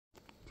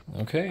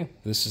Okay,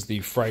 this is the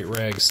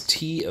Fright-Rags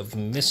Tea of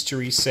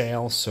Mystery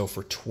sale. So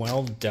for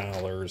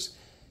 $12,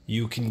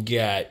 you can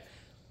get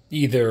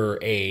either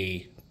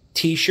a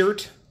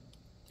t-shirt,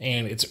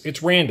 and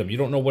it's random. You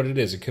don't know what it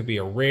is. It could be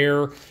a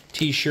rare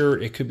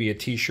t-shirt. It could be a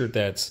t-shirt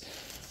that's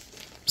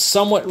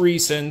somewhat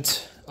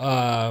recent,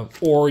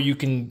 or you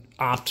can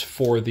opt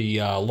for the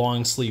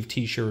long sleeve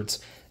t-shirts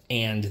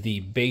and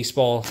the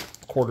baseball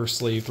quarter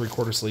sleeve,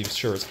 three-quarter sleeve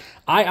shirts.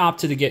 I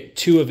opted to get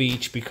 2 of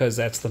each because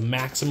that's the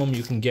maximum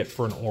you can get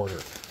for an order.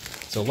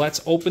 So let's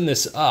open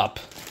this up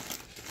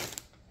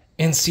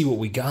and see what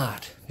we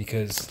got,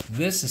 because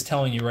this is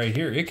telling you right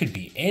here, it could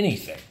be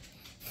anything.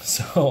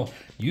 So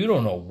you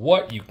don't know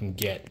what you can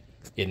get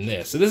in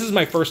this. So this is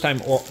my first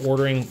time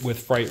ordering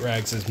with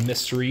Fright-Rags'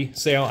 mystery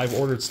sale. I've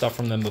ordered stuff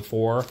from them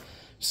before,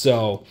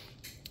 so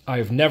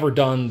I've never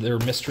done their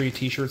mystery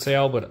t-shirt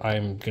sale, but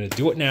I'm gonna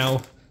do it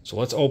now. So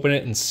let's open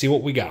it and see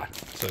what we got.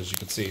 So as you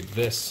can see,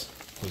 this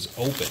was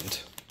opened,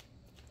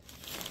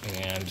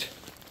 and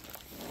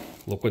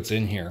look what's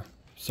in here.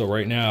 So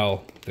right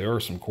now, there are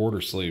some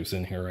quarter sleeves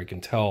in here. I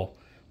can tell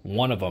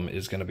one of them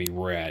is gonna be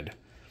red.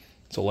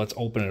 So let's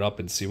open it up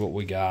and see what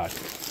we got.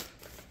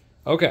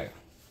 Okay,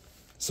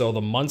 so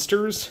the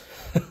Munsters.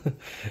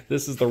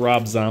 This is the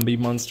Rob Zombie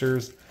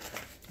Munsters.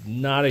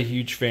 Not a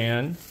huge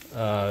fan.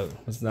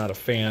 Was not a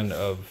fan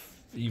of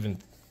even,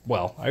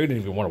 well, I didn't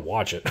even want to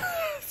watch it.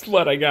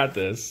 But I got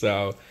this,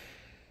 so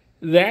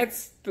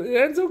that's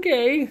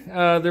okay.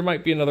 There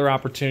might be another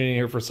opportunity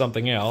here for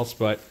something else,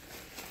 but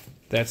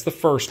that's the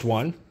first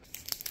one.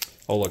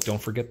 Oh, look, don't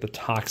forget the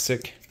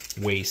toxic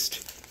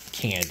waste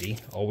candy.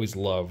 Always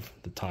love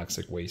the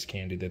toxic waste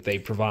candy that they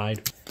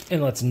provide.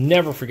 And let's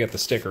never forget the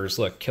stickers.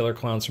 Look, Killer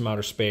Clowns from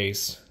Outer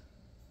Space.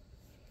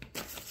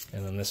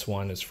 And then this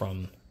one is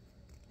from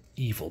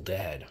Evil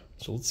Dead.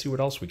 So let's see what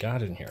else we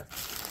got in here.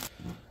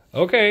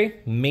 Okay,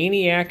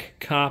 Maniac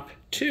Cop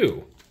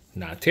 2.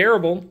 Not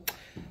terrible.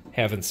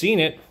 Haven't seen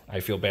it. I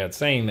feel bad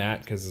saying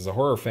that, because as a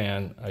horror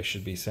fan, I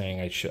should be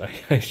saying I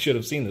should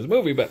have seen this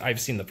movie, but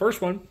I've seen the first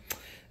one,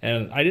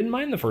 and I didn't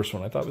mind the first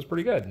one. I thought it was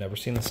pretty good. Never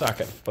seen the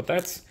second. But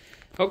that's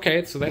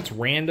okay, so that's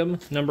random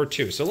number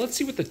 2. So let's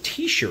see what the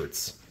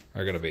t-shirts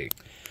are going to be.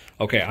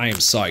 Okay, I am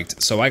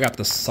psyched. So I got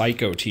the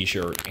Psycho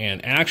t-shirt,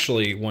 and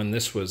actually when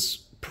this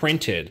was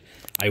printed,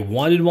 I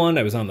wanted one.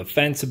 I was on the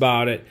fence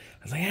about it.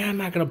 I was like, I'm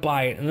not going to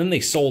buy it. And then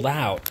they sold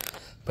out.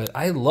 But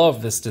I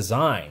love this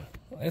design.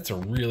 It's a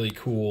really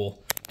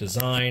cool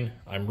design.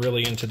 I'm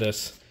really into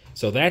this.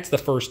 So that's the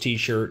first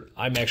t-shirt.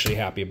 I'm actually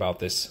happy about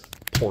this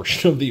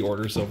portion of the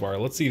order so far.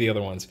 Let's see the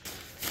other ones.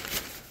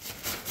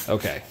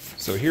 Okay,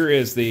 so here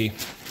is the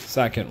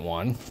second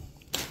one.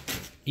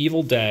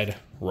 Evil Dead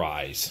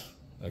Rise.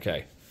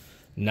 Okay,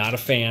 not a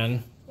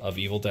fan of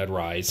Evil Dead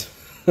Rise.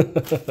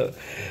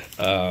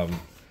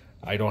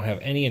 I don't have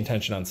any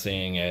intention on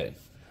seeing it.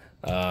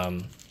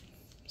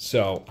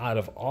 So out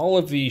of all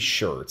of these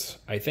shirts,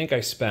 I think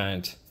I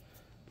spent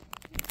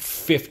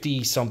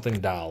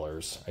 $50-something.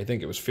 I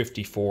think it was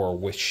 $54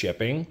 with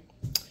shipping.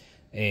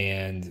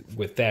 And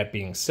with that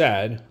being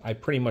said, I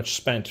pretty much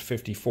spent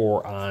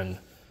 $54 on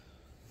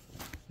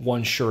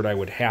one shirt I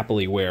would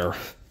happily wear,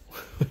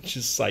 which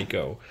is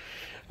Psycho.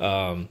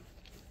 And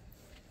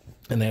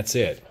that's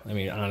it. I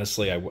mean,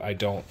 honestly, I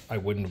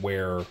wouldn't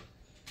wear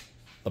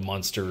the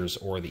Munsters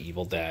or the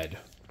Evil Dead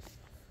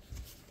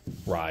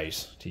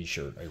Rise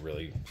t-shirt.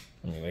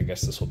 I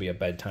guess this will be a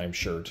bedtime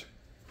shirt,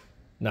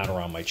 not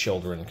around my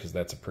children, because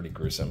that's a pretty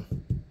gruesome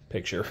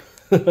picture.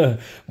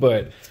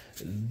 But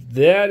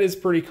that is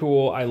pretty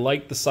cool. I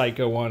like the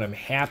Psycho one. I'm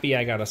happy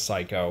I got a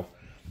Psycho.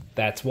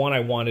 That's one I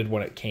wanted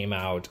when it came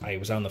out. I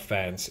was on the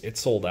fence. It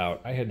sold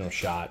out. I had no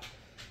shot.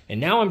 And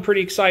now I'm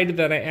pretty excited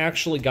that I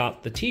actually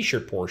got the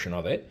t-shirt portion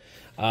of it.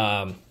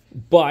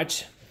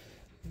 But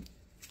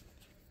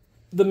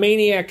the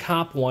Maniac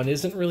Cop one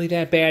isn't really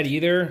that bad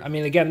either. I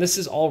mean, again, this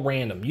is all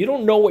random. You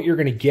don't know what you're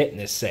going to get in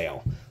this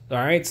sale. All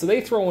right, so they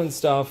throw in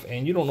stuff,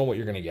 and you don't know what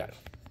you're going to get.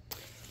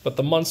 But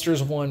the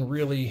Munsters one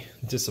really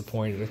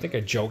disappointed. I think I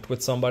joked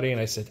with somebody, and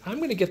I said, I'm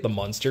going to get the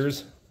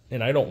Munsters,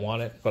 and I don't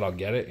want it, but I'll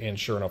get it. And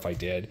sure enough, I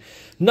did.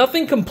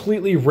 Nothing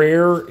completely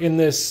rare in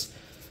this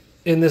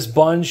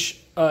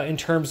bunch in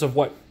terms of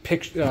what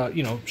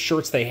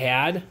shirts they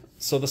had.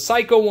 So the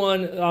Psycho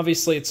one,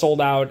 obviously, it sold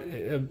out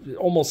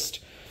almost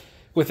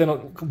within a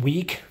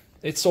week.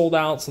 It sold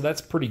out, so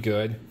that's pretty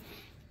good.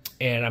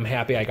 And I'm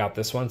happy I got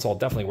this one, so I'll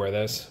definitely wear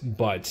this.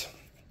 But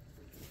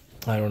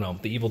I don't know.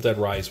 The Evil Dead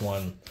Rise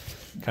one,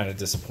 kind of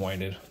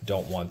disappointed.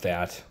 Don't want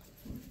that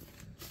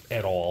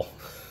at all.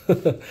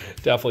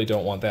 Definitely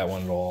don't want that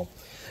one at all.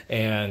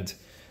 And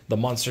the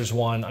Munsters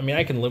one, I mean,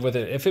 I can live with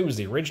it. If it was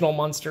the original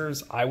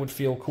Munsters, I would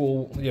feel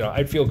cool. You know,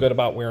 I'd feel good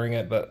about wearing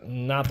it, but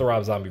not the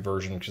Rob Zombie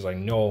version, because I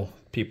know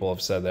people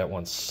have said that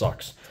one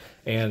sucks.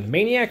 And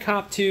Maniac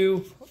Cop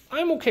 2,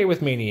 I'm okay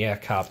with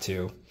Maniac Cop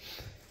 2.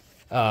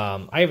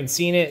 I haven't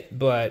seen it,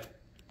 but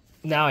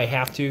now I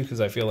have to, because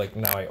I feel like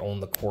now I own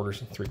the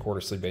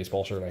three-quarter sleeve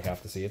baseball shirt. I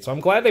have to see it. So I'm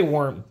glad they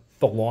weren't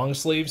the long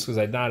sleeves, because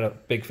I'm not a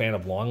big fan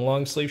of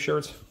long sleeve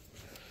shirts.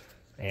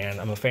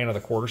 And I'm a fan of the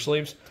quarter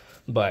sleeves.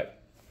 But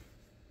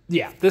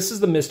yeah, this is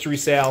the mystery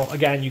sale.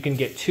 Again, you can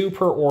get 2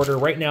 per order.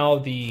 Right now,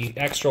 the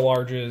extra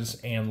larges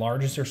and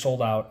larges are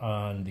sold out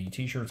on the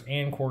t-shirts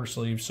and quarter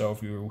sleeves. So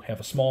if you have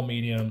a small,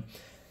 medium,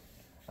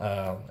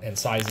 and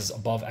sizes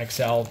above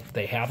XL,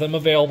 they have them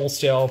available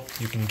still.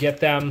 You can get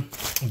them,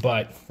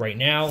 but right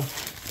now,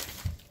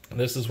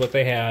 this is what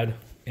they had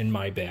in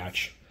my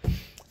batch.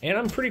 And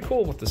I'm pretty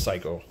cool with the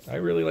Psycho. I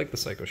really like the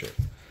Psycho shirt.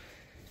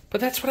 But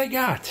that's what I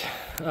got.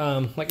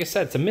 Like I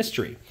said, it's a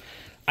mystery.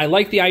 I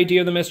like the idea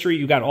of the mystery.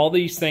 You got all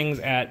these things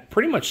at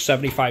pretty much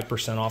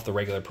 75% off the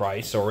regular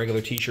price. So a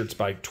regular t-shirt's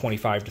by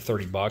 25 to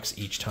 30 bucks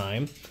each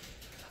time.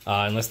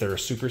 Unless they're a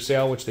super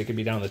sale, which they could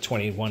be down to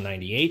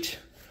 $21.98.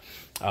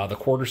 The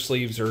quarter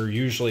sleeves are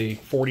usually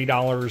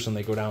 $40 and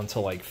they go down to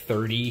like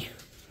 $30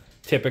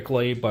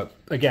 typically. But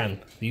again,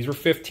 these were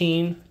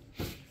 $15.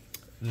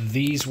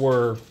 These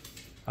were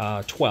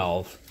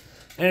 $12.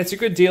 And it's a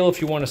good deal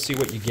if you want to see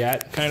what you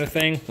get kind of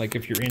thing. Like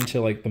if you're into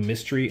like the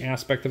mystery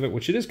aspect of it,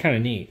 which it is kind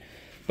of neat.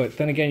 But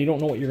then again, you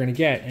don't know what you're going to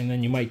get. And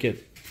then you might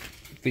get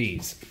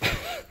these.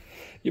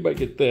 You might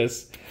get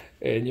this.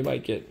 And you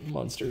might get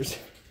monsters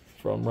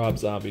from Rob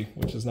Zombie,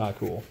 which is not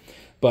cool.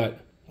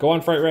 But go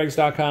on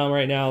Fright-Rags.com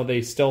right now.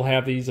 They still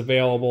have these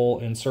available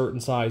in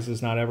certain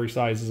sizes. Not every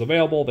size is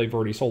available. They've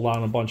already sold out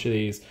on a bunch of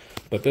these.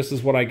 But this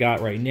is what I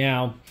got right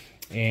now.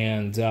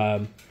 And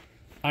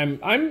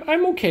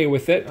I'm okay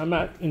with it. I'm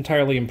not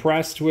entirely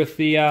impressed with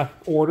the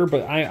order,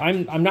 but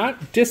I'm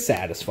not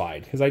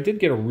dissatisfied because I did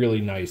get a really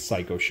nice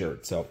Psycho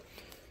shirt. So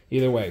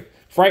either way,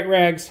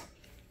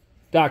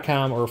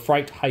 Fright-Rags.com or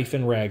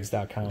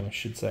Fright-Rags.com, I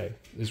should say,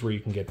 is where you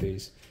can get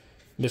these.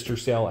 Mystery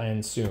sale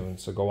ends soon,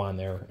 so go on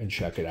there and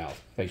check it out.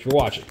 Thanks for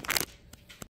watching.